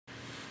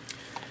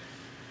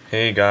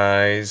Hey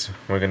guys,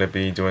 we're gonna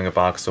be doing a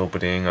box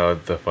opening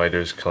of the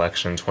Fighters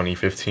Collection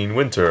 2015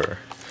 Winter.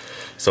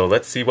 So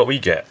let's see what we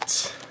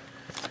get.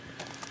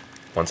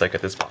 Once I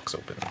get this box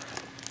open.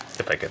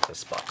 If I get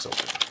this box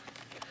open.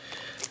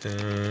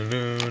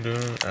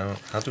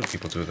 How do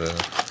people do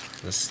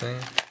this thing?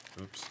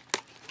 Oops.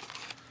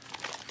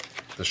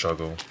 The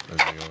struggle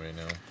is real right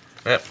now.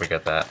 Yep, we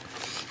get that.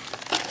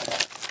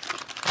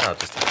 I'll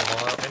just take them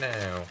all out right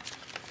now.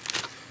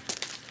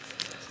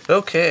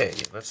 Okay,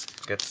 let's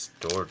get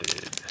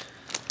started.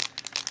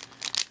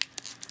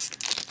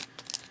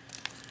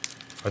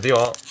 Are they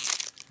all?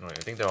 No, I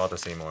think they're all the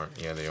same art.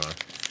 Yeah, they are.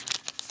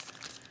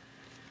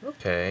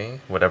 Okay,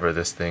 whatever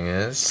this thing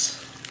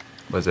is.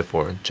 What is it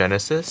for?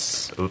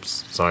 Genesis?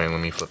 Oops, sorry, let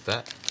me flip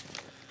that.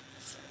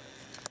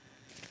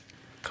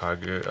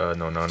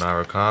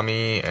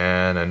 Narukami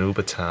and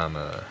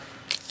Anubatama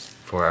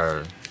for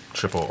our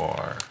triple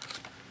R.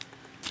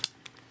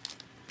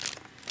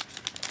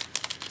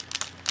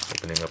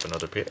 Opening up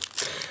another pack.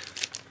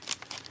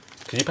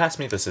 Could you pass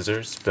me the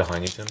scissors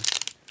behind you, Tim?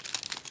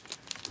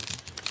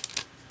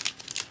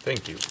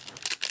 Thank you.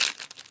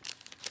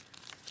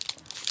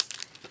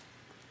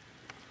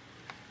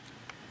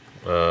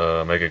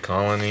 Mega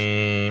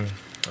Colony.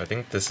 I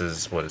think this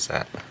is, what is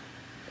that?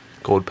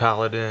 Gold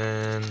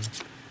Paladin.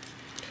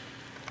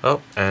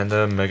 Oh, and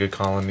a Mega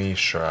Colony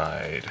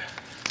Stride.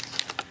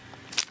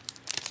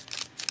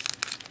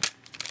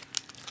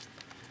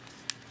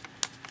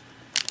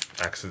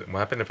 What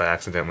happened if I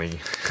accidentally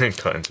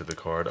cut into the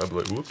card? I'd be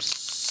like,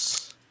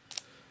 whoops.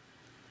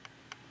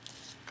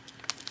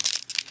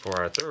 For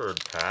our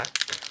third pack,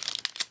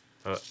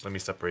 let me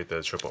separate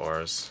the triple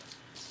R's.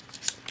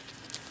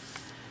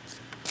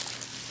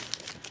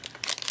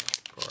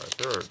 For our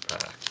third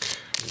pack,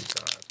 we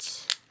got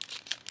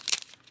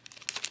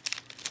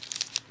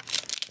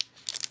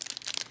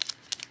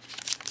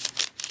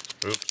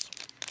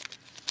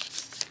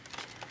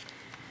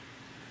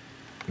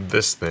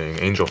this thing,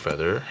 Angel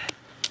Feather.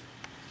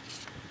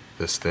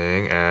 This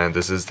thing, and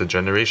this is the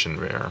generation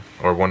rare,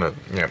 or one of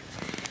the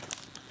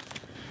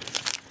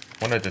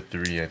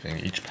three. I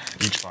think each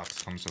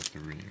box comes with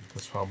 3.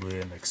 That's probably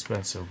an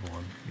expensive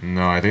one.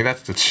 No, I think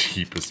that's the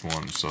cheapest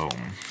one. So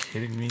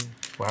kidding me?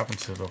 What happened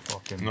to the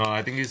fucking? No,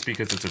 I think it's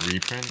because it's a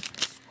reprint.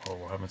 Oh,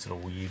 what happened to the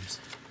weaves?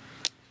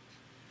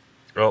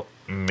 Oh,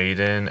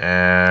 Maiden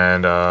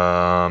and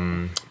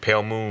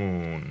Pale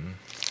Moon.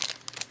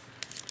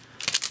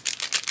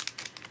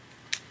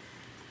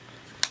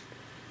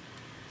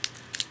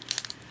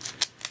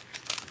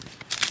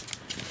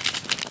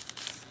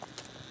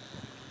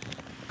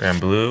 Grand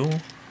Blue,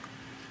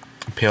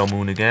 Pale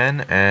Moon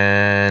again,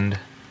 and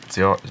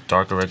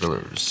Dark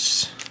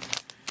Irregulars.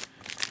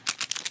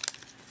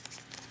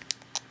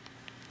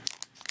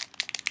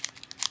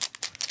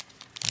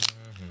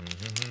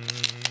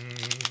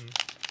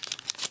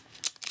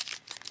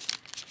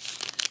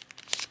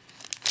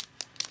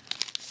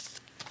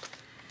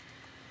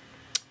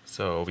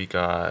 So we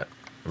got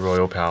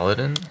Royal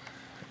Paladin,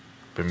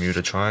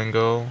 Bermuda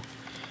Triangle,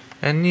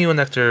 and Neo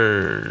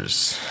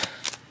Nectars.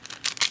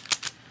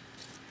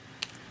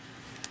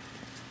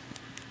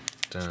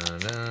 Dun, dun,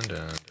 dun,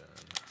 dun.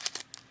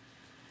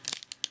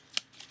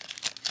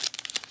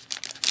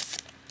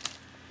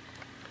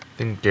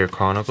 Think Gear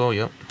Chronicle,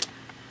 yep.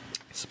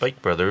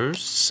 Spike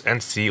Brothers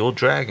and Seal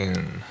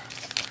Dragon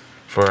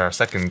for our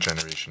second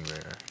generation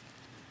rare.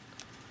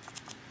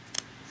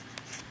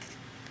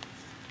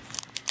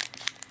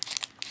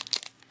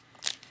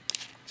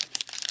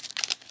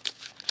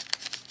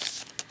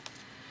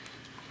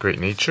 Great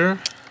Nature,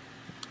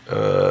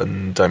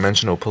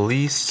 Dimensional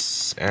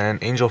Police,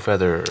 and Angel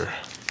Feather.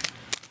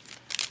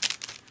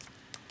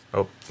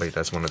 Oh, wait,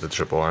 that's one of the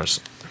triple R's.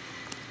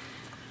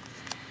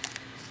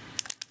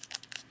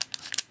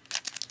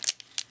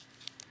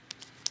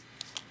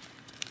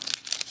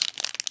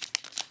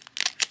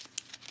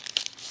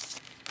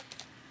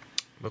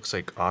 Looks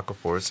like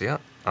Aquaforce, yeah.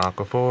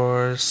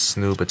 Aquaforce,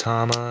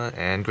 Nubatama,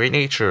 and Great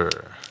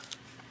Nature.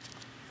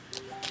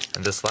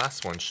 And this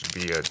last one should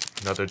be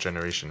another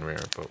generation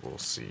rare, but we'll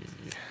see.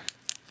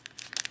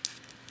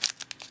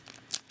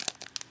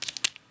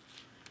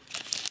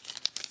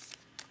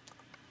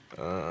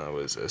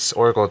 What is this?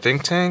 Oracle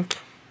Think Tank,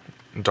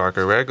 Dark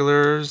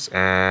Irregulars,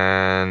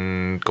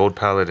 and Gold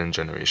Paladin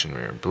generation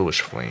rare, Bluish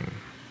Flame.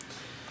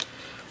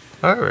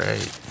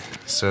 Alright,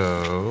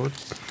 so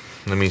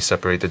let me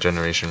separate the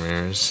generation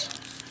rares.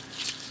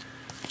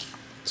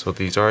 So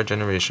these are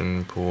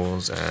generation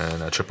pools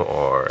and a triple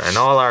R, and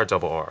all our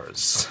double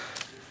R's.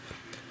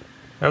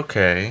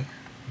 Okay,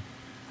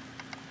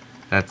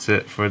 that's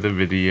it for the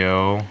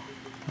video.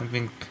 I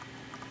think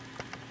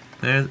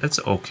it's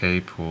okay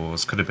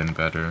pools, could have been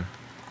better.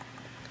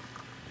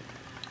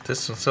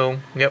 So,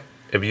 yep,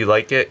 if you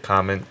like it,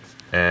 comment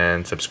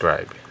and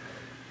subscribe.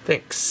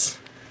 Thanks.